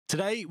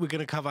Today we're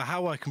going to cover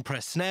how I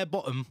compress snare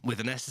bottom with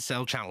an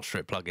SSL Channel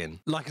Strip plugin.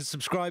 Like and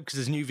subscribe because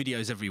there's new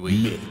videos every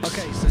week.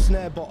 Okay, so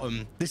snare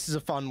bottom, this is a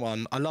fun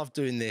one. I love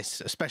doing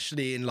this,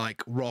 especially in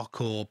like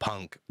rock or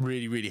punk.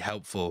 Really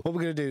helpful. What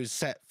we're going to do is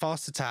set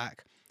fast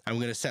attack, and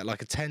we're going to set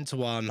like a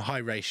 10:1 high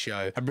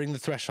ratio and bring the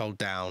threshold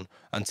down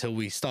until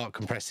we start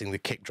compressing the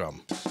kick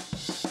drum.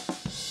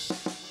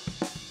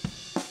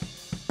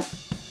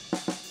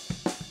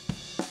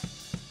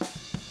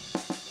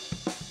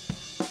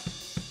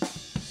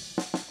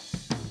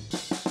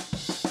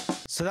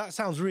 So that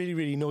sounds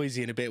really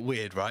noisy and a bit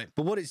weird, right?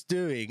 But what it's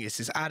doing is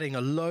it's adding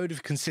a load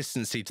of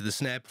consistency to the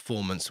snare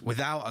performance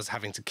without us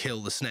having to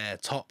kill the snare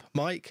top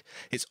mic.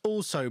 It's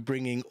also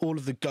bringing all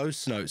of the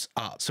ghost notes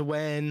up. So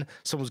when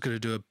someone's going to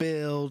do a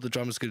build, the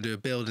drummer's going to do a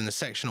build in a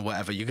section or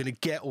whatever, you're going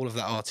to get all of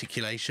that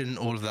articulation,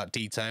 all of that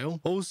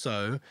detail.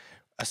 Also,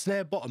 a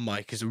snare bottom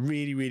mic is a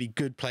really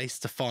good place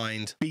to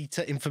find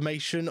beta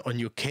information on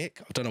your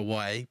kick. I don't know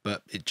why,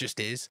 but it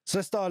just is. So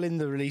let's dial in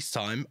the release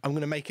time. I'm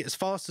going to make it as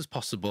fast as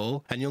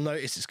possible, and you'll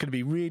notice it's going to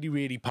be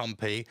really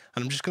pumpy,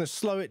 and I'm just going to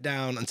slow it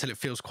down until it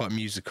feels quite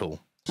musical.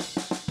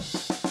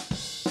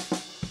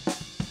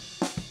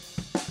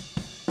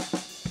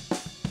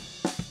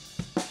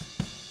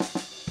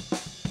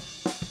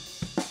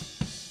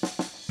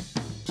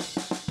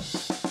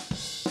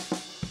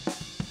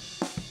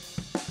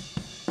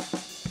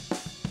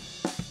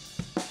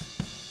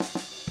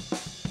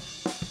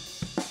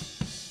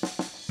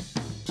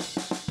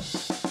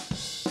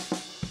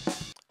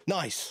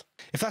 Nice.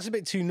 If that's a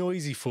bit too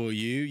noisy for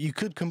you, you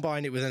could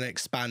combine it with an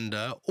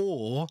expander,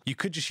 or you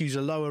could just use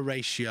a lower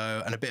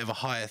ratio and a bit of a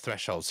higher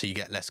threshold so you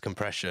get less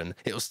compression.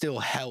 It'll still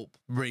help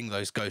bring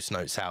those ghost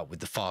notes out with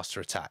the faster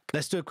attack.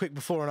 Let's do a quick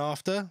before and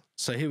after.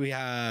 So here we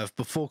have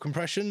before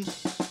compression,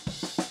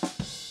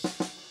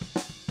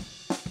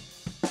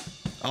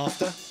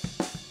 after,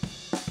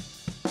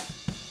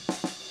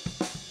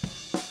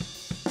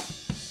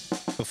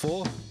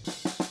 before,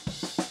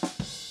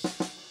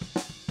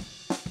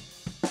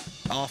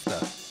 after.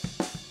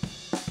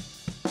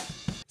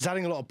 It's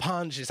adding a lot of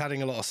punch, it's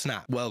adding a lot of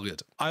snap. Well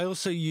good. I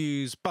also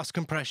use bus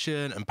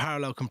compression and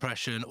parallel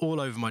compression all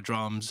over my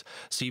drums,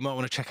 so you might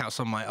want to check out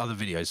some of my other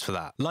videos for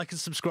that. Like and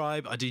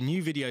subscribe. I do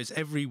new videos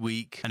every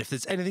week, and if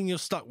there's anything you're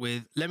stuck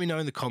with, let me know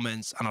in the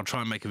comments and I'll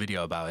try and make a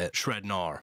video about it. Shred Nar.